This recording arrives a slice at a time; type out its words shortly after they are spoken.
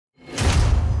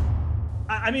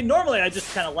I mean, normally I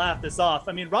just kind of laugh this off.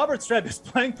 I mean, Robert Streb is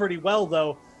playing pretty well,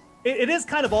 though. It is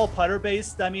kind of all putter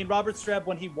based. I mean, Robert Streb,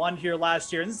 when he won here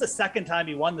last year, and this is the second time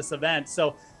he won this event.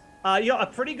 So, a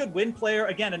pretty good win player.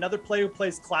 Again, another player who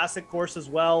plays classic course as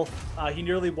well. He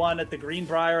nearly won at the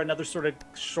Greenbrier, another sort of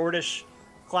shortish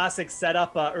classic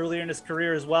setup earlier in his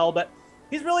career as well. But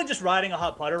he's really just riding a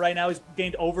hot putter right now. He's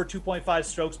gained over 2.5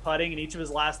 strokes putting in each of his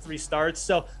last 3 starts.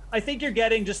 So I think you're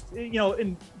getting just,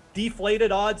 in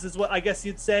deflated odds is what I guess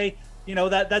you'd say.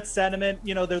 That sentiment,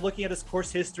 they're looking at his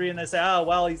course history and they say, oh,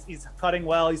 well, he's putting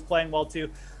well, he's playing well too.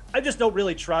 I just don't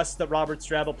really trust that Robert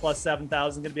Streb at plus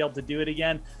 7,000 going to be able to do it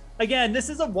again. Again, this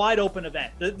is a wide open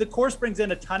event. The course brings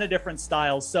in a ton of different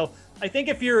styles. So I think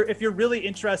if you're really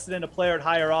interested in a player at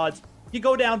higher odds, you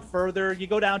go down further. You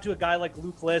go down to a guy like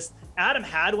Luke List. Adam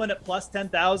Hadwin at plus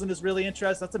 10,000 is really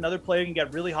interesting. That's another player who can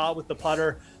get really hot with the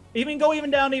putter. Go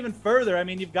down even further. I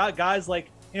mean, you've got guys like,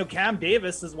 Cam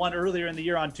Davis has won earlier in the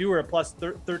year on tour at plus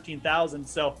 13,000.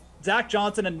 So Zach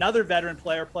Johnson, another veteran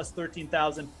player, plus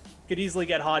 13,000, could easily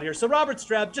get hot here. So Robert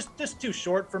Streb, just too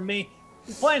short for me.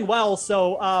 He's playing well,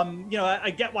 so I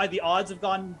get why the odds have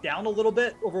gone down a little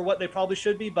bit over what they probably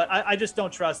should be, but I just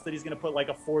don't trust that he's going to put like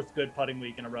a 4th good putting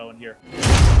week in a row in here.